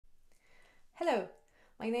Hello,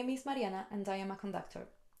 my name is Mariana and I am a conductor.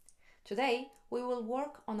 Today we will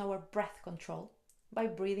work on our breath control by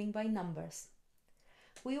breathing by numbers.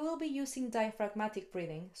 We will be using diaphragmatic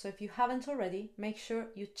breathing, so if you haven't already, make sure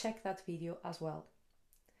you check that video as well.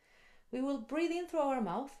 We will breathe in through our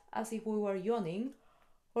mouth as if we were yawning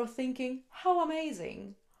or thinking, how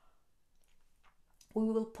amazing! We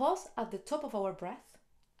will pause at the top of our breath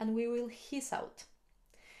and we will hiss out.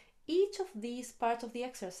 Each of these parts of the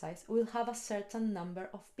exercise will have a certain number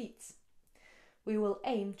of beats. We will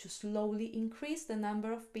aim to slowly increase the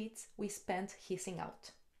number of beats we spend hissing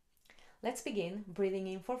out. Let's begin breathing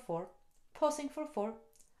in for 4, pausing for 4,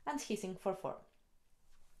 and hissing for 4.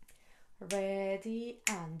 Ready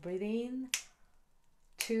and breathe in.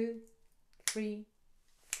 2, 3,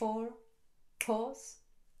 4, pause.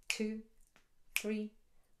 2, 3,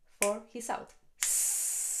 4, hiss out.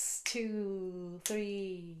 2,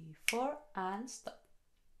 3, 4, and stop.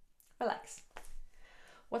 Relax.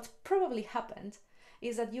 What probably happened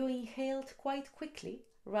is that you inhaled quite quickly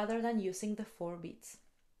rather than using the 4 beats.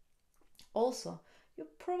 Also, you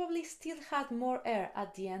probably still had more air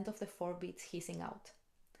at the end of the 4 beats hissing out.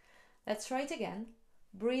 Let's try it again,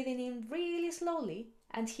 breathing in really slowly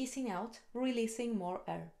and hissing out, releasing more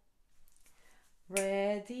air.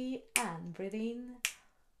 Ready and breathe in.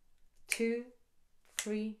 2,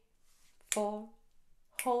 3, 4,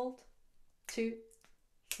 hold. 2,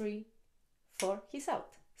 3, 4, hiss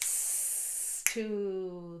out.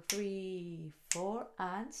 2, 3, 4,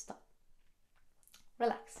 and stop.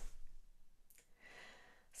 Relax.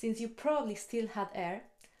 Since you probably still had air,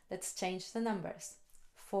 let's change the numbers.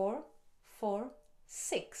 4, 4,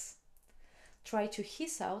 6. Try to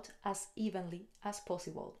hiss out as evenly as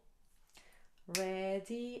possible.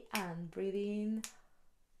 Ready and breathe in.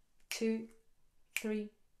 2, 3,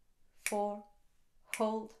 4,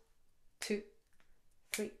 hold. 2,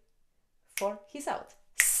 3, 4, hiss out.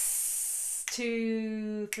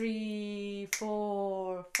 2, 3,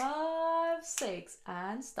 4, 5, 6,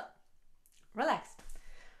 and stop. Relax.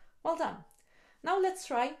 Well done. Now let's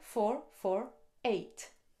try 4, 4, 8.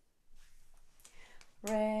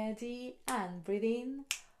 Ready and breathe in.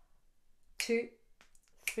 2,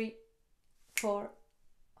 3, 4,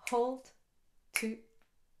 hold. 2,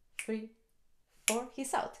 3, 4,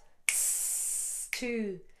 hiss out.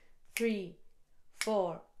 2, 3,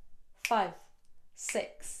 4, 5,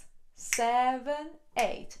 6, 7,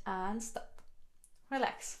 8, and stop.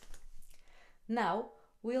 Relax. Now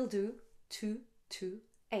we'll do 2, 2,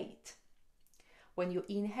 8. When you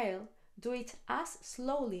inhale, do it as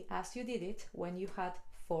slowly as you did it when you had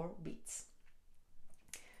 4 beats.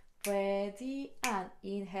 Ready and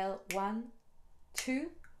inhale. 1,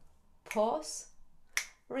 2, pause,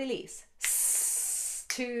 release.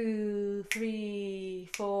 2, 3,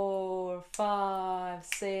 4, 5,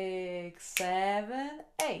 6, 7,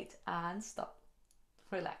 8, and stop.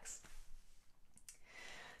 Relax.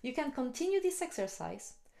 You can continue this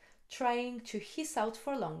exercise trying to hiss out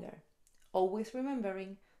for longer, always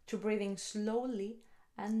remembering to breathe in slowly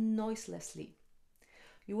and noiselessly.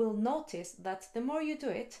 You will notice that the more you do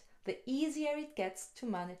it, the easier it gets to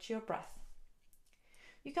manage your breath.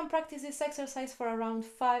 You can practice this exercise for around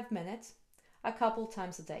 5 minutes, a couple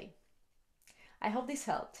times a day. I hope this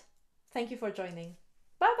helped. Thank you for joining.